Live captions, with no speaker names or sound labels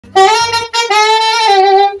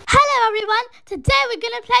Today we're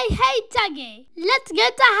gonna play Hey Duggee. Let's go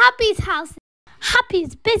to Happy's house.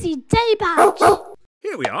 Happy's busydaybadge.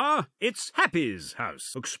 Here we are. It's Happy's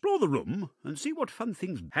house. Explore the room and see what fun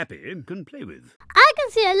things Happy can play with. I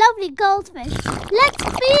can see a lovely goldfish. Let's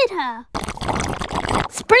feed her.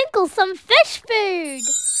 Sprinkle some fish food.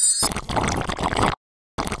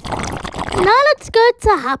 Now let's go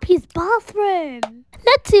to Happy's bathroom.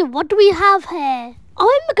 Let's see what we have here.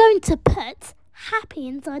 I'm going to put Happy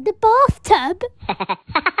inside the bathtub.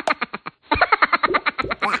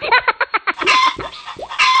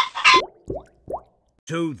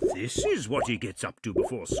 So this is what he gets up to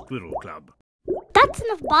before Squirrel Club. That's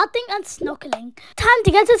enough bathing and snorkeling. Time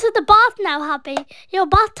to get into the bath now, Happy. Your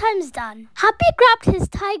bath time's done. Happy grabbed his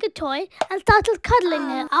tiger toy and started cuddling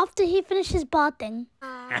it after he finished his bathing.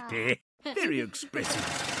 Happy, very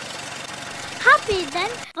expressive. Happy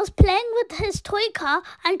then was playing with his toy car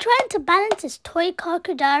and trying to balance his toy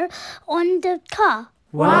crocodile on the car.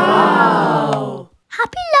 Wow!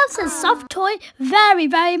 Happy loves his soft toy very,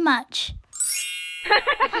 very much.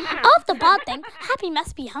 After bathing, Happy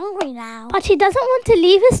must be hungry now. But he doesn't want to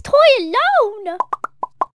leave his toy alone.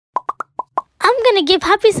 I'm gonna give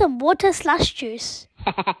Happy some water/juice.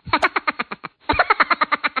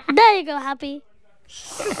 There you go, Happy.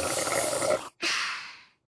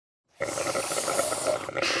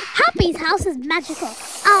 Happy's house is magical.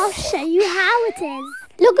 I'll show you how it is.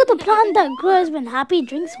 Look at the plant that grows when Happy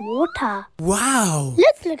drinks water. Wow!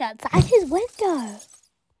 Let's look outside his window.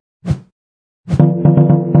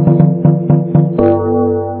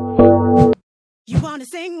 You wanna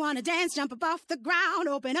sing, wanna dance, jump up off the ground,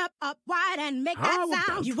 open up wide and make that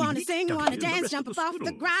sound. You wanna sing, wanna dance, jump up off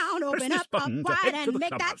the ground, open up wide and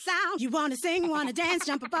make that sound. You wanna sing, wanna dance,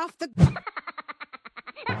 jump up off the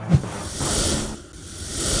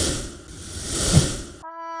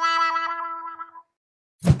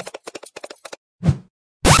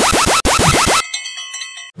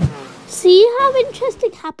See how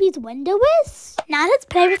interesting Happy's window is? Now let's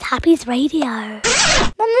play with Happy's radio. No,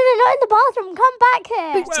 not in the bathroom. Come back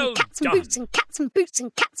here. boots and cats and boots and cats and boots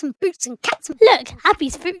and cats and boots and cats and Look,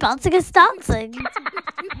 Happy's fruit bouncing is dancing.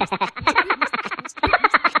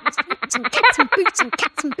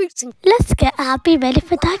 Let's get Happy ready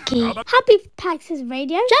for Dugee. Happy packs his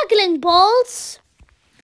radio, juggling balls,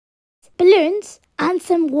 balloons, and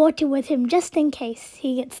some water with him just in case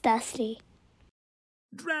he gets thirsty.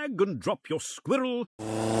 Drag and drop your squirrel. The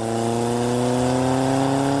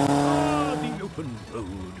open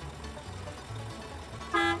road.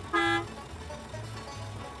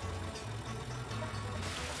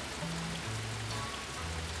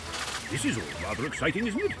 This is all rather exciting,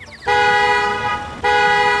 isn't it?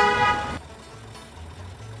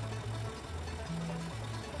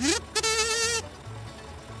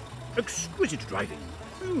 Exquisite driving.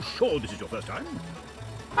 Are you sure this is your first time?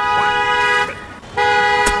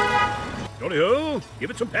 Jolly-ho, give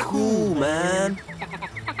it some pep. Cool, man.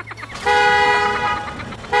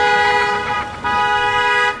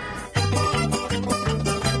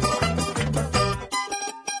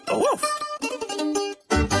 Go off.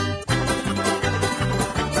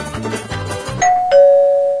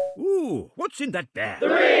 Ooh, what's in that bag?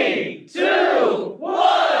 3, 2,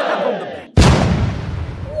 1!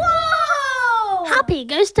 Whoa! Happy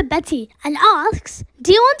goes to Betty and asks,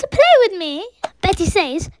 "Do you want to play with me?" Betty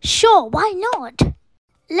says, "Sure, why not?"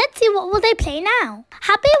 Let's see what will they play now.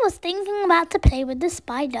 Happy was thinking about to play with the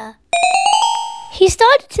spider. He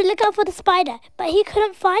started to look out for the spider, but he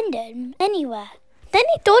couldn't find it anywhere. Then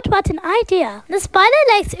he thought about an idea. The spider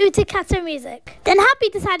likes Oota music. Then Happy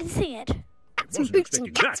decided to sing it. cats and boots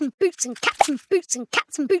and cats and boots and cats and boots and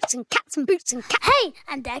cats and boots and cats and boots and cats. Hey,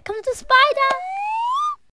 and there comes the spider.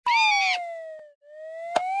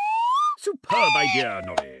 Superb idea,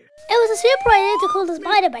 Nolly. It was a super idea to call the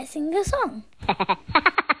spider by singing a song.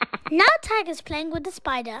 Now Tiger's playing with the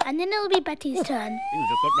spider, and then it'll be Betty's turn. Things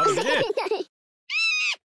just got rather busy.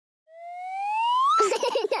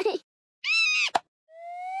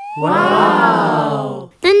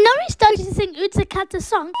 Wow! Then Nori started to sing Oota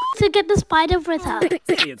song to get the spider with her.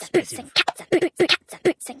 Very expressive.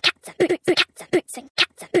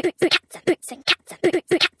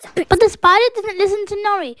 But the spider didn't listen to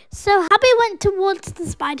Nori, so Happy went towards the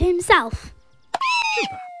spider himself.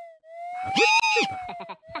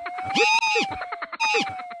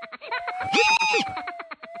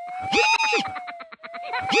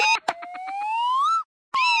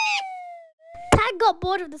 Tag got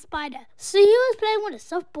bored of the spider, so he was playing with a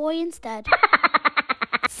soft boy instead.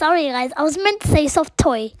 Sorry guys, I was meant to say soft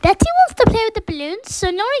toy. Betty wants to play with the balloons, so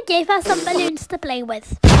Nori gave her some balloons to play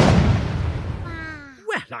with.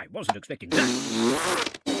 Well, I wasn't expecting that.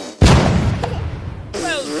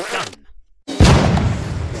 Well done.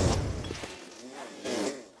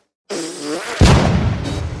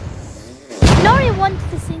 Nori wanted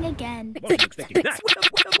to sing again. Wasn't expecting that.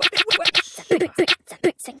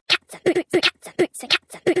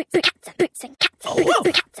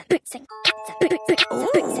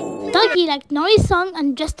 Dugee liked Nori's song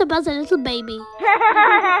and just about a little baby.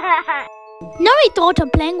 Nori thought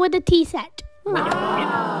of playing with the tea set.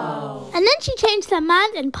 And then she changed her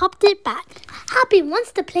mind and popped it back. Happy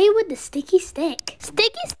wants to play with the sticky stick.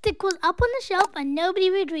 Sticky stick was up on the shelf and nobody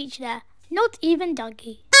would reach there. Not even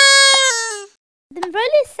Dugee. Then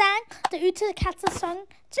Rolly sang the Oota Katza song.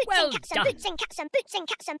 Well done.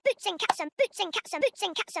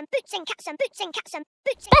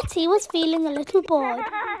 Betty was feeling a little bored.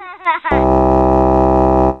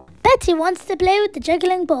 Betty wants to play with the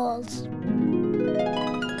juggling balls.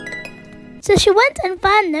 So she went and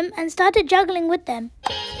found them and started juggling with them.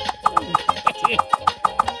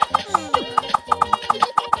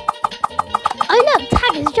 Oh look,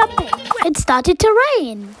 Tag is jumping. It started to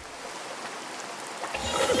rain.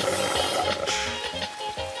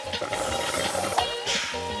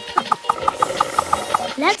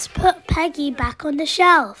 Let's put Peggy back on the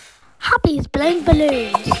shelf. Happy's blowing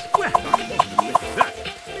balloons. Well, I wasn't expecting that.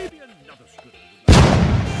 Maybe another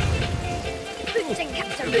squirrel.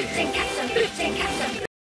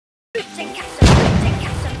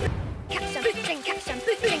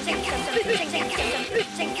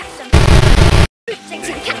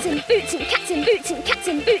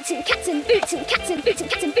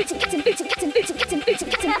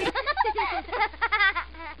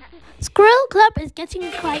 Squirrel Club is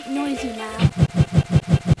getting quite noisy now.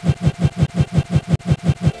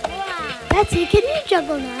 Betty, can you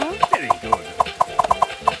juggle now? Very good.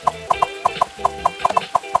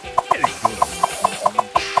 Very good.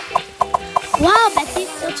 Wow, Betty,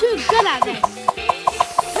 you're too good at this.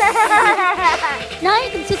 Now you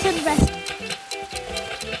can sit and rest.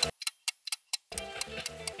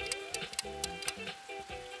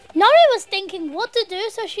 Nori was thinking what to do,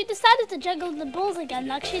 so she decided to juggle the balls again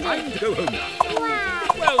like she Time did. to go home now. Wow!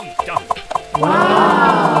 Well done.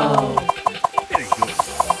 Wow! Very good.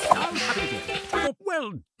 Now happy again.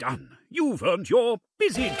 Well done. You've earned your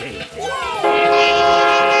busy day.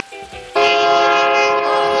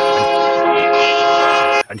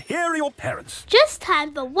 And here are your parents. Just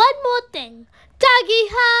time for one more thing. Dugee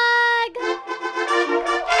hug!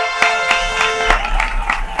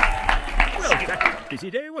 Well, that was a busy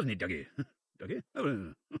day, wasn't it, Dugee? Dugee?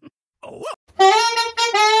 Oh. Thanks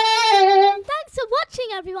for watching,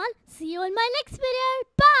 everyone. See you in my next video.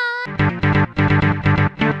 Bye!